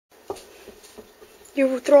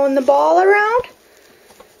You throwing the ball around?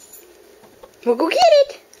 We'll go get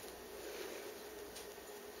it.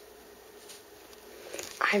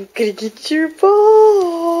 I'm gonna get your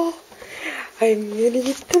ball. I'm gonna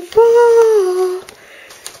get the ball.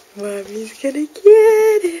 Mommy's gonna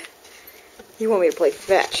get it. You want me to play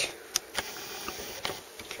fetch?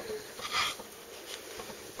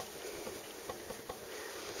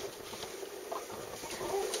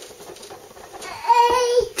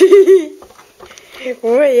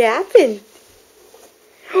 What happened?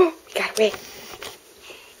 Oh, got away.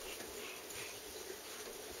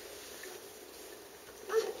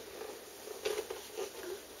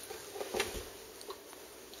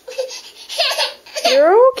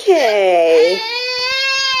 You're okay.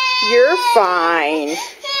 You're fine.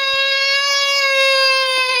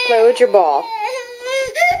 Play with your ball.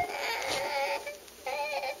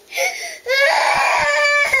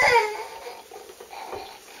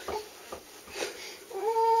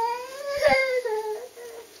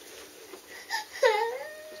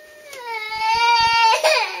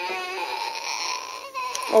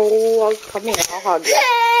 Oh, come here. I'll hug you.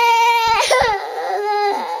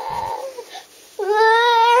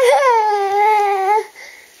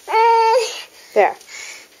 There.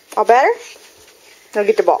 All better? Now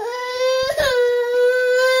get the ball.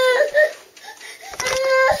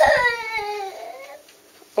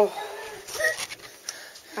 Oh.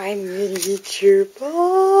 I'm gonna get your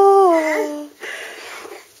ball.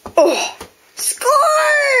 Oh.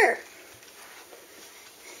 Score!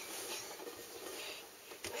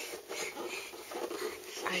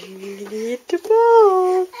 I'm gonna get the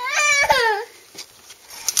ball.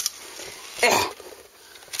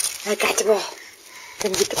 I got the ball.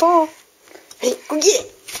 Gonna get the ball. Hey, go get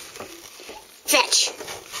it. Fetch.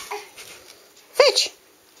 Fetch.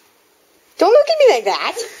 Don't look at me like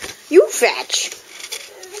that. You fetch.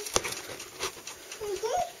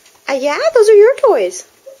 Yeah, those are your toys.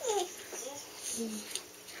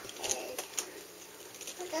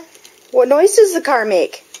 What noise does the car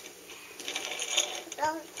make?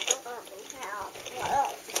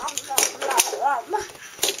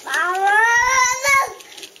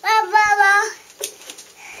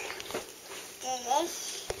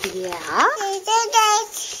 Yeah?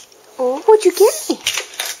 Oh, what'd you get me?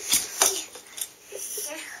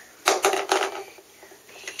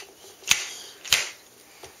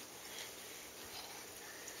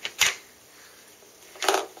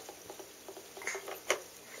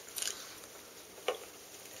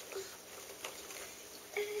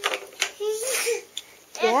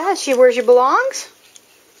 Yeah, she where she belongs?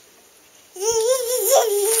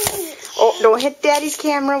 Oh, don't hit Daddy's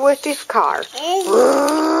camera with this car.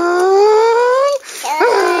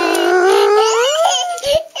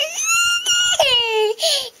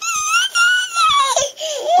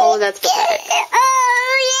 Oh, that's pathetic.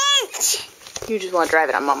 You just want to drive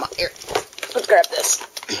it on Mama. Here, let's grab this.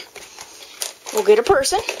 We'll get a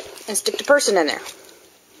person and stick the person in there.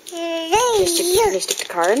 Can you stick the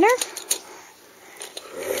car in there?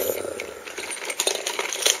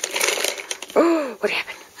 Oh, what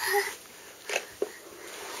happened?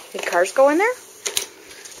 Did cars go in there?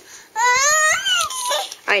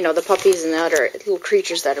 I know, the puppies and the other little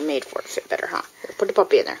creatures that are made for it fit better, huh? Here, put the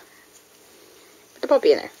puppy in there. Put the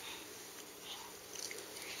puppy in there.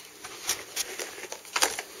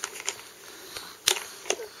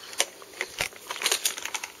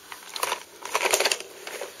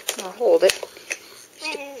 I'll hold it.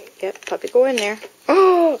 Yep, puppy go in there.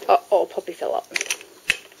 Oh, uh-oh, puppy fell up.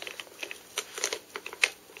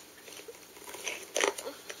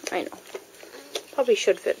 I know. Puppy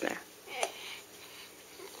should fit in there.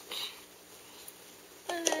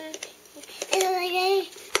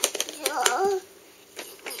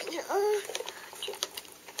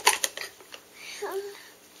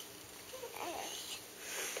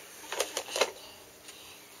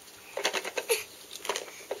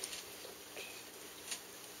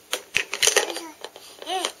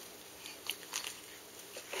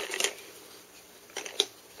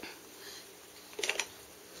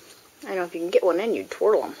 I know if you can get one in, you'd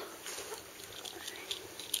twirl them.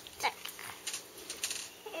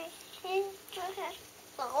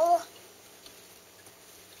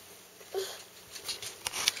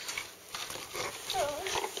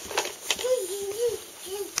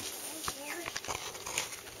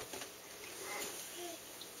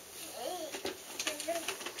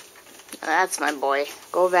 That's my boy.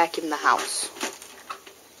 Go vacuum the house.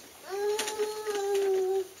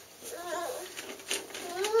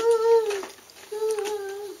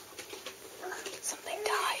 Something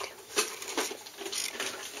died.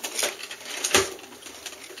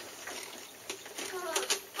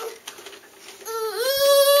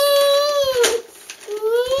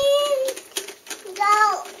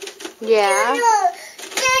 Yeah?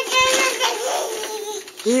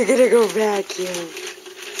 You're gonna go vacuum.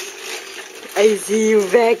 I see you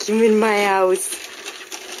vacuuming my house.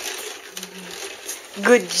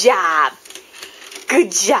 Good job.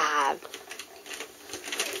 Good job.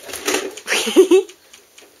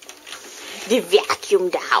 They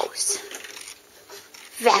vacuumed the house.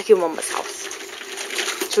 Vacuum Mama's house.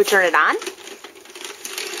 Should we turn it on?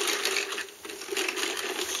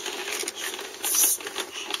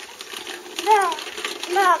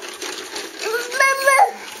 No.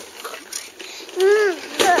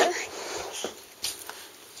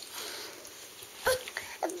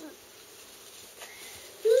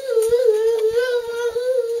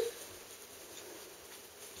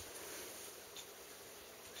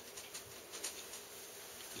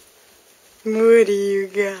 What do you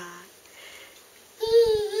got?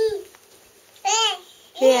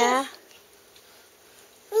 Yeah?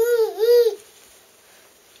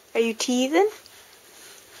 Are you teasing?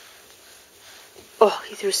 Oh,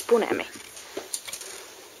 he threw a spoon at me.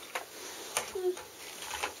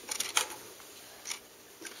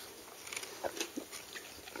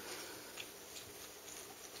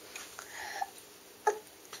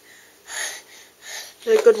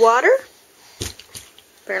 Is it good water?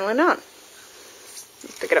 Apparently not.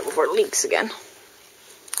 Let's pick it up before it leaks again.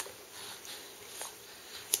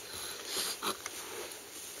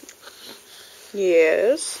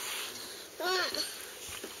 Yes.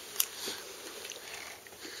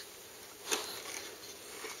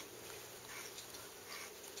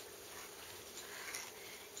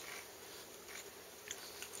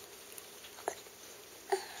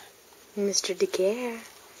 Mr. DeCare.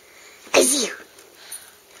 I see you.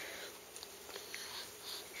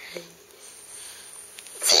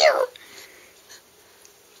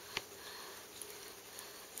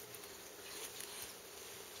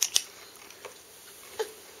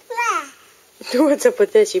 What's up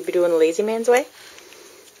with this? You be doing the lazy man's way?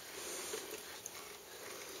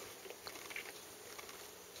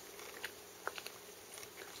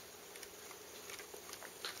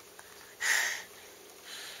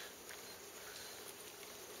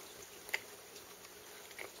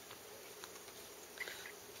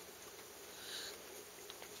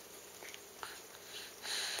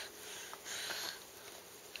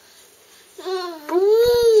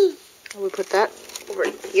 We put that over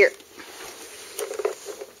here.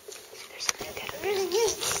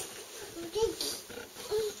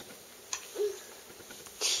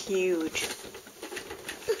 It's huge.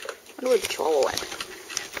 I wonder where the chihuahua went.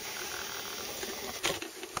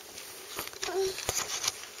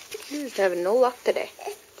 You're just having no luck today.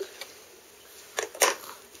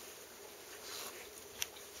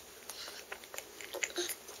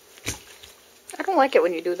 I don't like it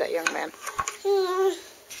when you do that, young man.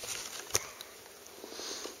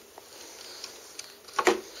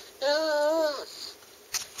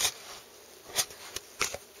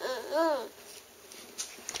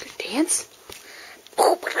 Good dance.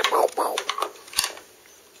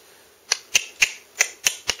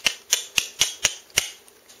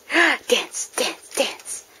 Dance, dance,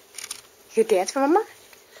 dance. You dance for Mama?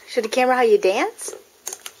 Show the camera how you dance?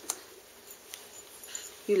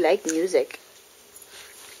 You like music.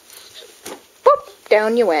 Boop,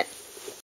 down you went.